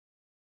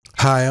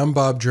Hi, I'm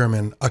Bob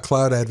German, a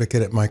cloud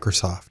advocate at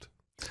Microsoft.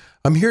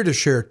 I'm here to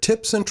share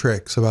tips and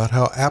tricks about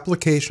how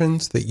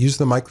applications that use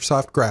the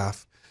Microsoft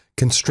Graph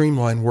can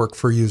streamline work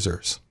for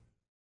users.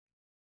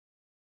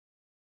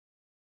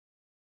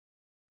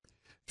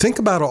 Think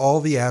about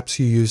all the apps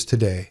you use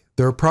today.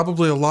 There are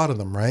probably a lot of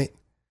them, right?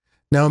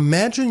 Now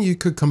imagine you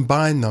could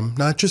combine them,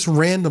 not just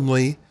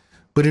randomly,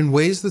 but in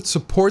ways that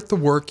support the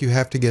work you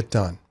have to get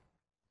done.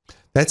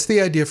 That's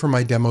the idea for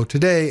my demo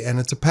today, and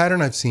it's a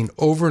pattern I've seen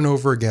over and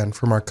over again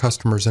from our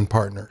customers and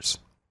partners.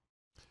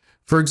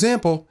 For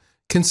example,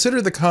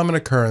 consider the common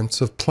occurrence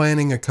of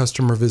planning a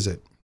customer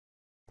visit.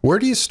 Where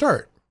do you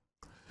start?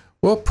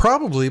 Well,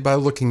 probably by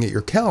looking at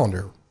your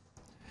calendar.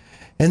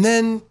 And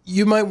then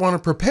you might want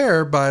to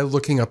prepare by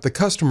looking up the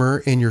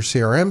customer in your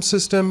CRM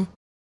system,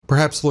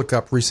 perhaps look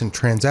up recent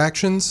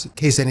transactions in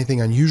case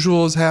anything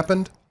unusual has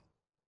happened.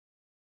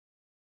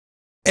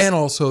 And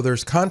also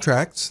there's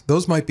contracts.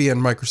 Those might be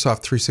in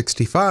Microsoft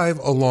 365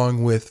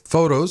 along with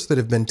photos that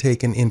have been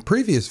taken in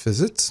previous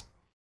visits.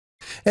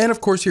 And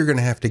of course you're going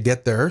to have to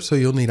get there, so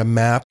you'll need a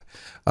map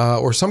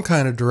or some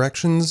kind of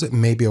directions,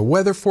 maybe a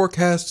weather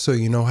forecast so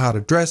you know how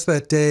to dress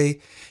that day.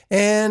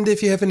 And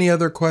if you have any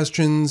other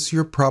questions,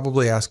 you're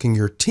probably asking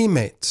your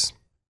teammates.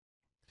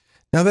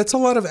 Now that's a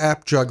lot of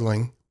app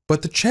juggling,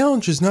 but the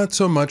challenge is not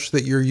so much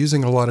that you're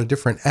using a lot of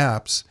different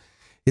apps,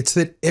 it's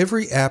that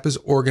every app is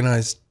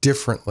organized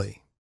differently.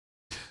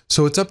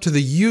 So it's up to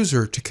the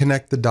user to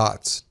connect the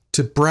dots,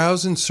 to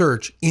browse and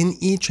search in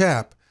each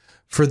app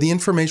for the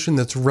information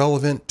that's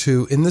relevant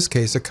to, in this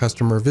case, a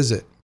customer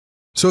visit.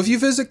 So if you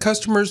visit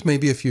customers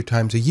maybe a few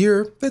times a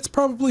year, that's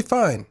probably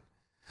fine.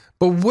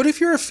 But what if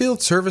you're a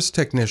field service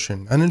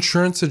technician, an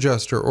insurance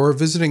adjuster, or a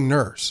visiting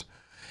nurse,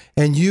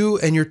 and you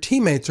and your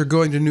teammates are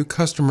going to new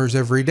customers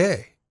every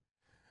day?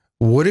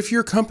 What if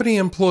your company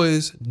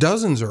employs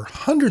dozens or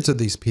hundreds of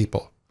these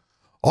people?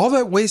 All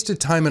that wasted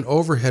time and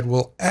overhead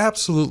will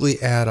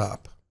absolutely add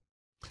up.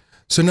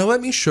 So now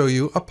let me show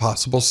you a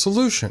possible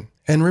solution.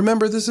 And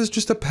remember, this is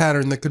just a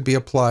pattern that could be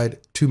applied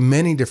to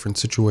many different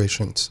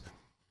situations.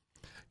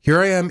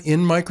 Here I am in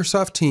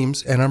Microsoft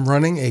Teams, and I'm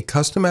running a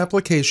custom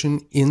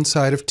application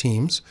inside of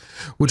Teams,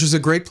 which is a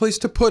great place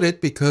to put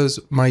it because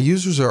my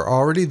users are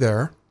already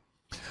there.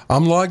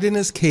 I'm logged in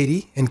as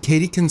Katie, and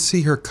Katie can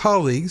see her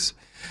colleagues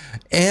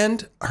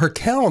and her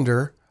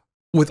calendar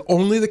with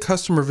only the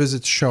customer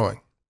visits showing.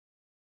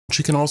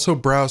 She can also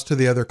browse to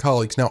the other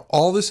colleagues. Now,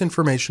 all this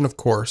information, of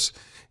course,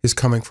 is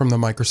coming from the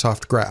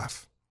Microsoft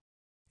Graph.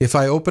 If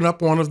I open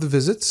up one of the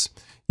visits,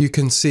 you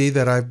can see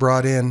that I've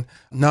brought in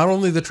not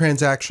only the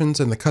transactions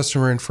and the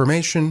customer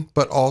information,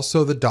 but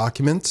also the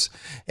documents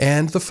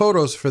and the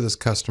photos for this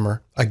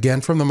customer,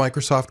 again from the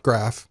Microsoft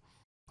Graph,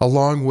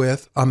 along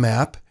with a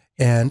map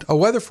and a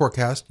weather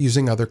forecast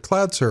using other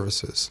cloud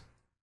services.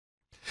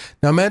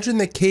 Now imagine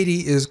that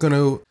Katie is going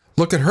to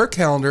look at her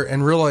calendar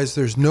and realize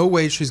there's no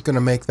way she's going to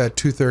make that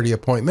 2:30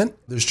 appointment.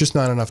 There's just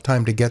not enough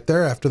time to get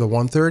there after the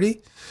 1:30.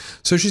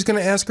 So she's going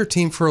to ask her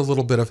team for a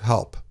little bit of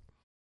help.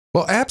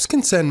 Well, apps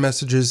can send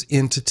messages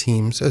into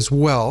Teams as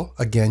well,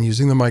 again,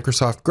 using the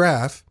Microsoft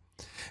Graph.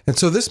 And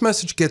so this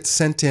message gets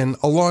sent in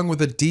along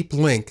with a deep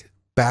link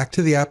back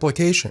to the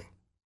application.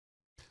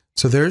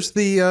 So there's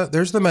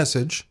the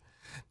message.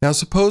 Now,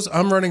 suppose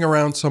I'm running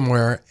around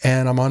somewhere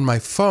and I'm on my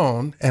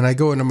phone and I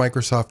go into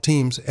Microsoft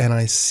Teams and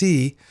I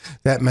see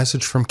that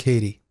message from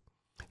Katie.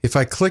 If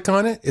I click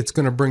on it, it's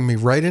going to bring me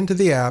right into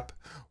the app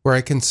where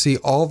I can see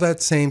all that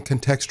same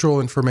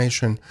contextual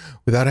information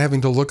without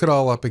having to look it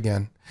all up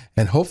again.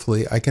 And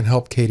hopefully I can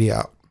help Katie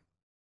out.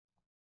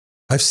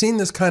 I've seen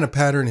this kind of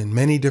pattern in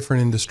many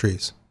different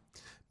industries.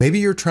 Maybe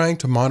you're trying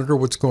to monitor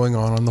what's going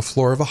on the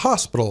floor of a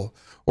hospital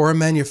or a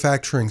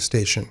manufacturing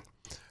station.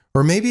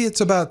 Or maybe it's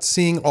about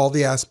seeing all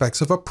the aspects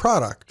of a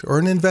product or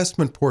an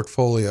investment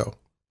portfolio.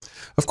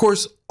 Of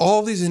course,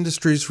 all these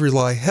industries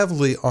rely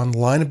heavily on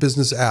line of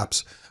business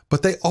apps,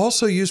 but they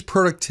also use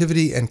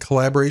productivity and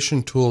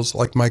collaboration tools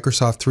like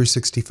Microsoft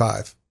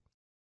 365.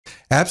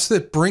 Apps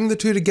that bring the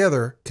two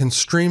together can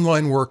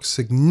streamline work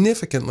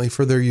significantly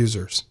for their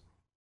users.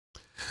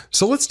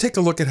 So let's take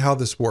a look at how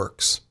this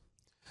works.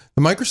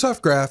 The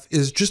Microsoft Graph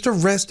is just a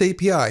REST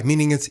API,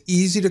 meaning it's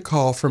easy to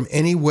call from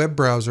any web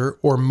browser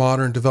or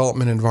modern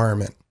development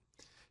environment.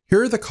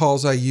 Here are the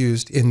calls I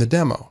used in the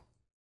demo.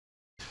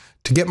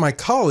 To get my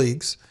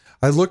colleagues,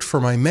 I looked for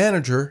my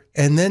manager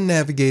and then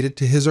navigated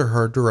to his or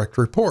her direct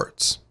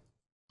reports.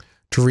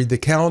 To read the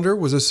calendar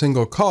was a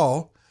single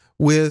call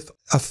with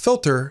a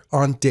filter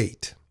on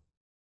date.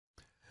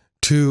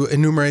 To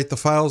enumerate the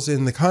files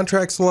in the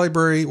contracts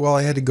library, well,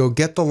 I had to go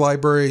get the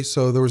library,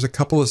 so there was a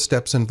couple of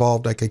steps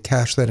involved. I could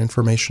cache that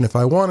information if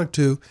I wanted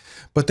to,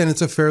 but then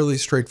it's a fairly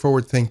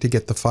straightforward thing to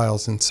get the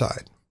files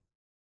inside.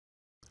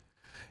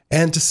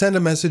 And to send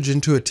a message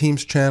into a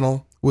Teams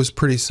channel was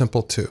pretty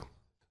simple too.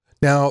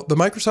 Now, the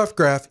Microsoft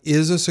Graph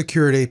is a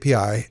secured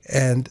API,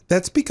 and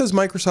that's because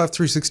Microsoft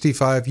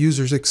 365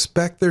 users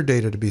expect their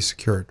data to be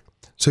secured.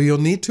 So you'll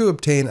need to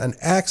obtain an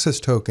access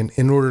token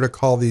in order to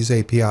call these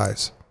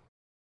APIs.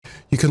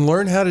 You can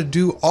learn how to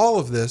do all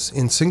of this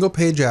in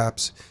single-page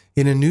apps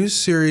in a new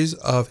series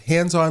of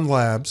hands-on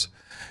labs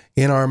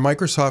in our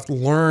Microsoft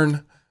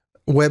Learn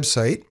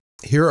website.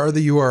 Here are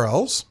the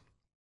URLs.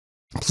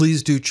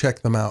 Please do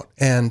check them out.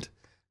 And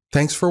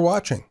thanks for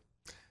watching.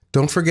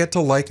 Don't forget to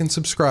like and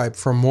subscribe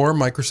for more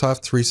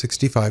Microsoft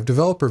 365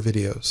 developer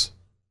videos.